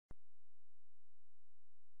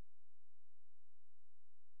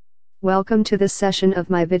Welcome to this session of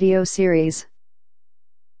my video series.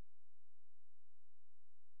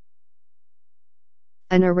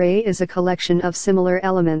 An array is a collection of similar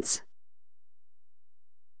elements.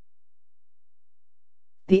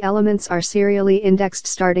 The elements are serially indexed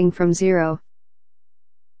starting from 0.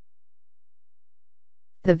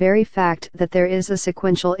 The very fact that there is a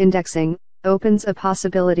sequential indexing opens a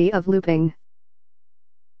possibility of looping.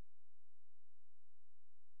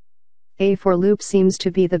 A for loop seems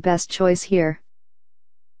to be the best choice here.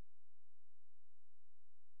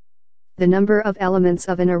 The number of elements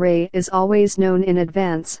of an array is always known in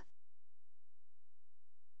advance.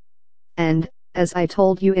 And, as I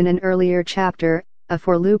told you in an earlier chapter, a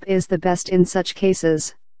for loop is the best in such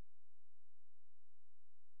cases.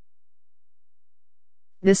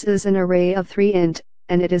 This is an array of 3 int,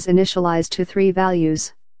 and it is initialized to 3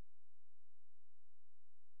 values.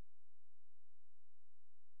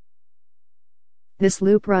 This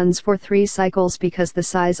loop runs for 3 cycles because the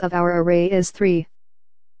size of our array is 3.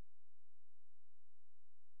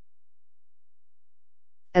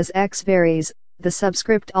 As x varies, the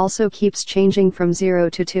subscript also keeps changing from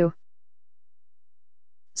 0 to 2.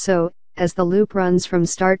 So, as the loop runs from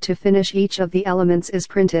start to finish, each of the elements is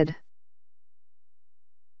printed.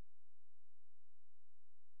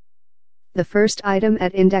 The first item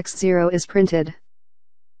at index 0 is printed.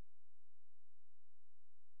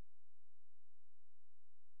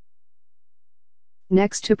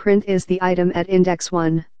 Next to print is the item at index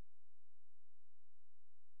 1.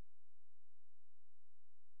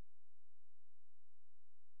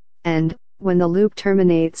 And, when the loop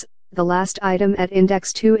terminates, the last item at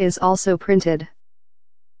index 2 is also printed.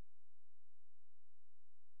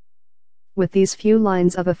 With these few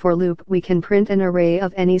lines of a for loop, we can print an array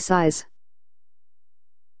of any size.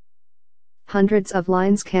 Hundreds of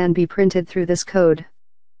lines can be printed through this code.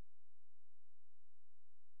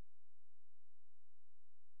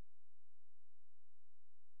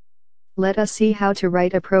 Let us see how to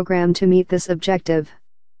write a program to meet this objective.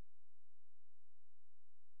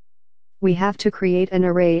 We have to create an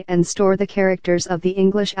array and store the characters of the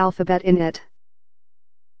English alphabet in it.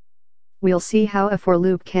 We'll see how a for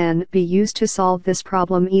loop can be used to solve this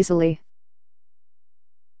problem easily.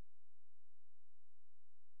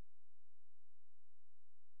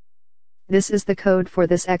 This is the code for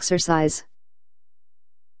this exercise.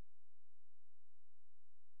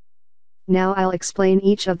 Now I'll explain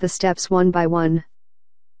each of the steps one by one.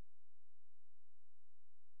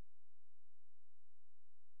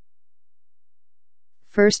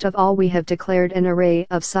 First of all, we have declared an array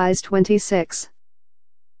of size 26.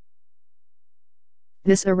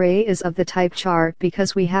 This array is of the type char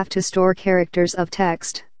because we have to store characters of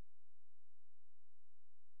text.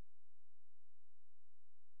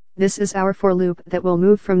 This is our for loop that will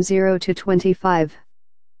move from 0 to 25.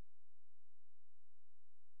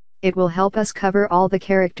 It will help us cover all the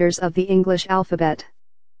characters of the English alphabet.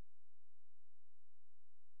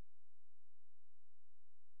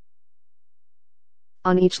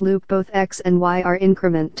 On each loop, both x and y are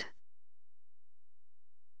increment.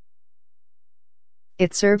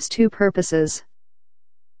 It serves 2 purposes.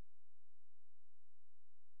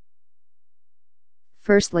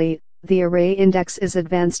 Firstly, the array index is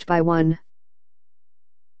advanced by 1.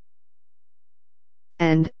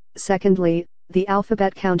 And, secondly, the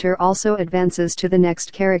alphabet counter also advances to the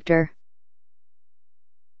next character.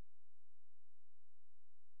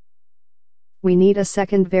 We need a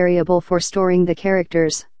second variable for storing the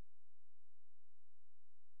characters.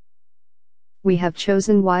 We have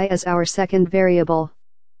chosen y as our second variable.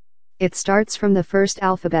 It starts from the first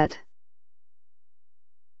alphabet.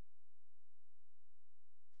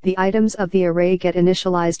 The items of the array get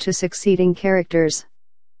initialized to succeeding characters.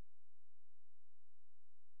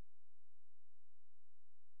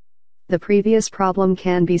 The previous problem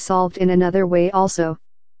can be solved in another way also.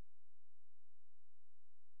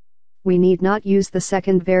 We need not use the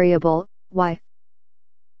second variable, y.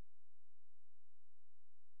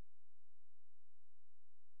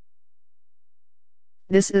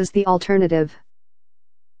 This is the alternative.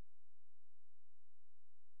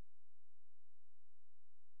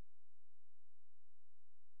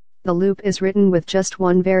 The loop is written with just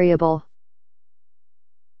one variable.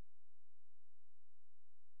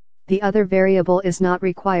 The other variable is not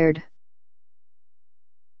required.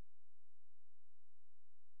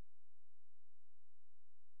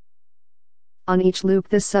 On each loop,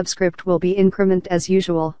 this subscript will be increment as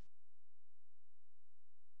usual.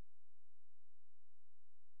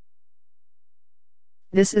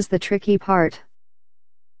 This is the tricky part.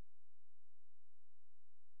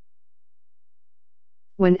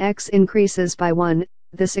 When x increases by 1,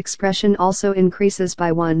 this expression also increases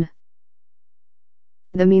by 1.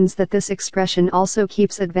 That means that this expression also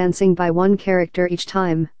keeps advancing by one character each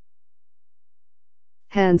time.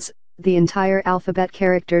 Hence, the entire alphabet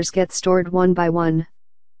characters get stored one by one.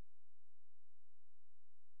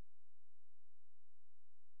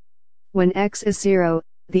 When x is 0,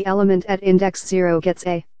 the element at index 0 gets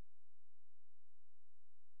a.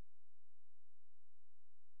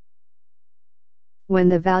 When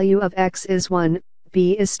the value of x is 1,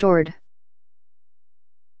 b is stored.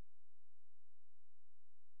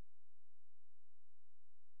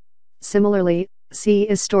 Similarly, c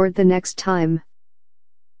is stored the next time.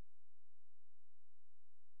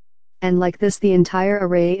 And like this the entire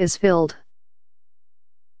array is filled.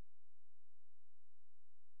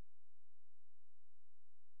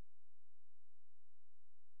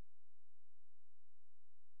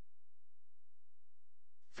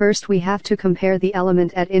 First we have to compare the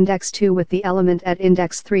element at index 2 with the element at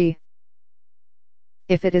index 3.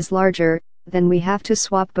 If it is larger, then we have to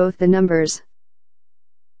swap both the numbers.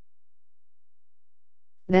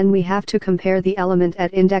 Then we have to compare the element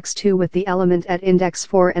at index 2 with the element at index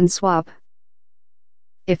 4 and swap.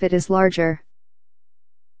 If it is larger,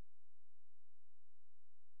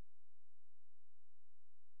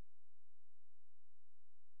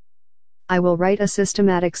 I will write a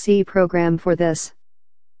systematic C program for this.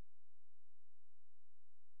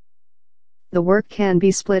 The work can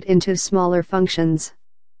be split into smaller functions.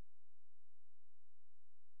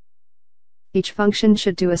 Each function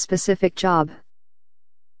should do a specific job.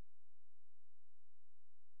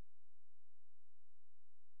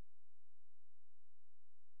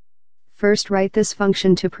 First write this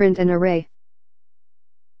function to print an array.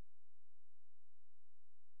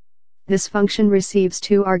 This function receives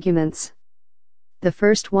two arguments. The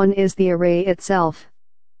first one is the array itself,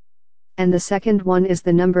 and the second one is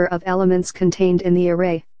the number of elements contained in the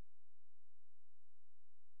array.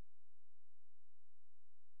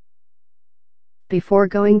 Before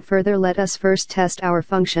going further, let us first test our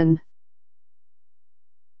function.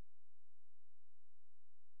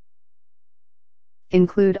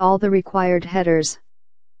 Include all the required headers.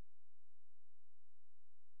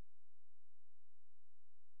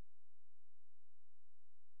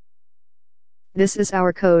 This is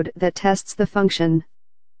our code that tests the function.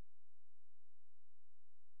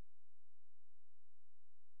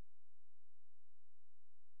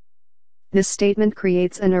 This statement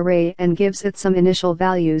creates an array and gives it some initial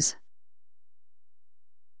values.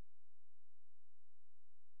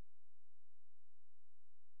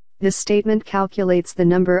 This statement calculates the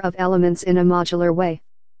number of elements in a modular way.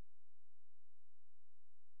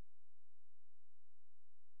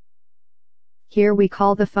 Here we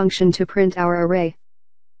call the function to print our array.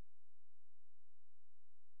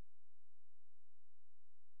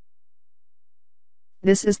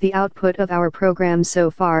 This is the output of our program so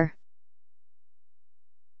far.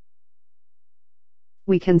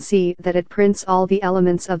 We can see that it prints all the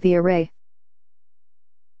elements of the array.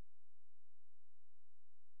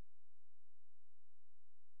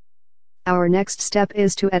 Our next step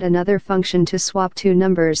is to add another function to swap two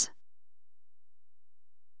numbers.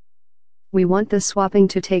 We want the swapping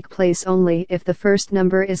to take place only if the first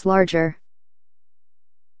number is larger.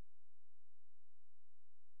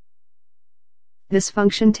 This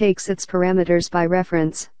function takes its parameters by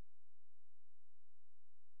reference.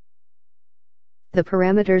 The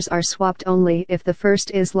parameters are swapped only if the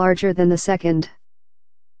first is larger than the second.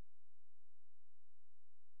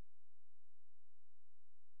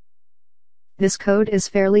 This code is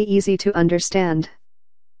fairly easy to understand.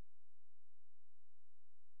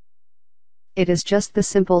 It is just the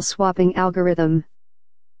simple swapping algorithm.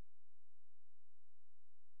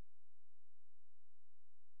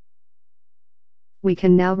 We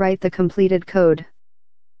can now write the completed code.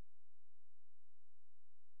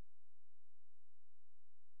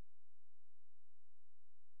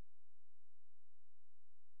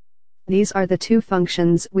 These are the two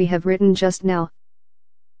functions we have written just now.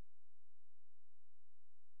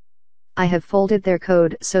 I have folded their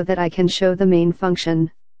code so that I can show the main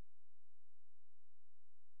function.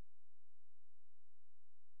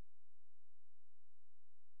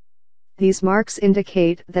 These marks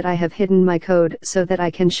indicate that I have hidden my code so that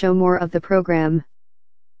I can show more of the program.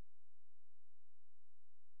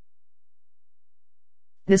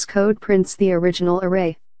 This code prints the original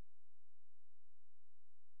array.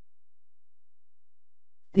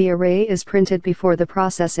 The array is printed before the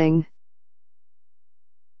processing.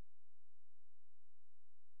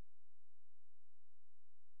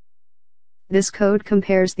 This code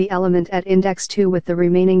compares the element at index 2 with the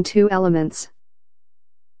remaining two elements.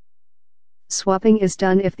 Swapping is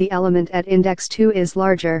done if the element at index 2 is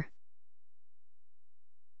larger.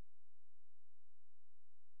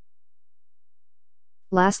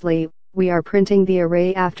 Lastly, we are printing the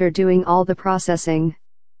array after doing all the processing.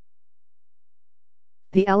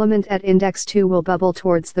 The element at index 2 will bubble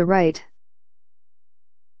towards the right.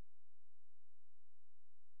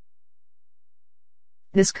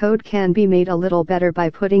 This code can be made a little better by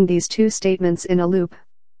putting these two statements in a loop.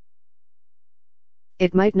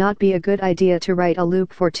 It might not be a good idea to write a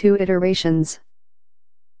loop for 2 iterations.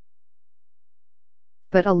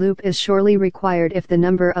 But a loop is surely required if the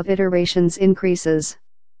number of iterations increases.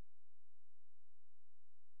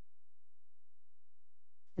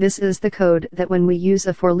 This is the code that when we use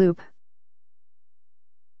a for loop,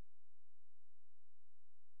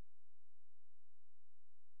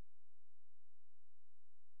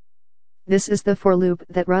 this is the for loop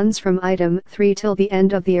that runs from item 3 till the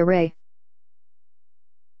end of the array.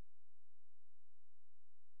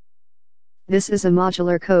 This is a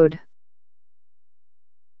modular code.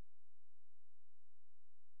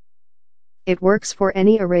 It works for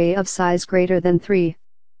any array of size greater than 3.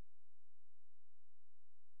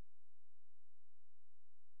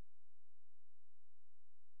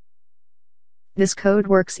 This code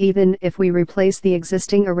works even if we replace the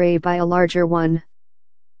existing array by a larger one.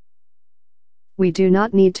 We do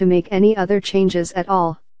not need to make any other changes at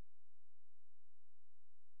all.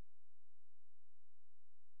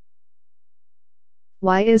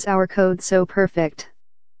 Why is our code so perfect?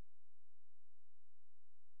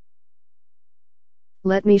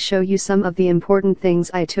 Let me show you some of the important things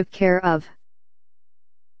I took care of.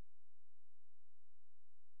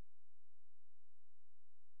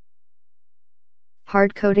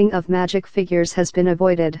 Hard coding of magic figures has been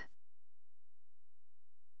avoided.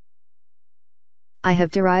 I have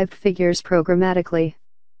derived figures programmatically.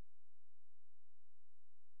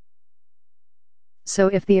 So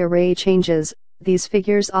if the array changes, these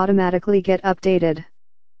figures automatically get updated.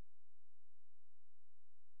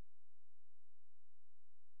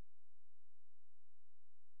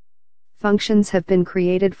 Functions have been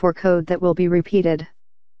created for code that will be repeated.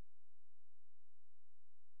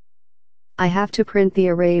 I have to print the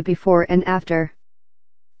array before and after.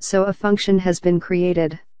 So a function has been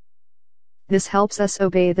created. This helps us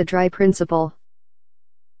obey the dry principle.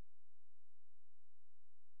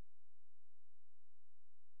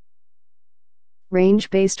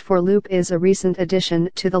 Range-based for loop is a recent addition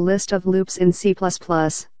to the list of loops in C++.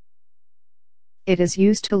 It is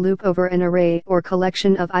used to loop over an array or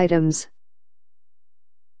collection of items.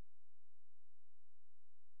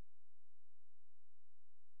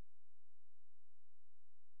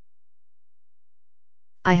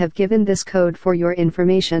 I have given this code for your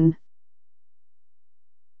information.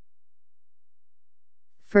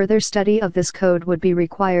 Further study of this code would be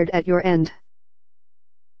required at your end.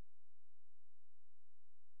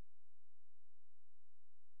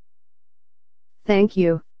 Thank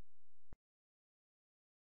you.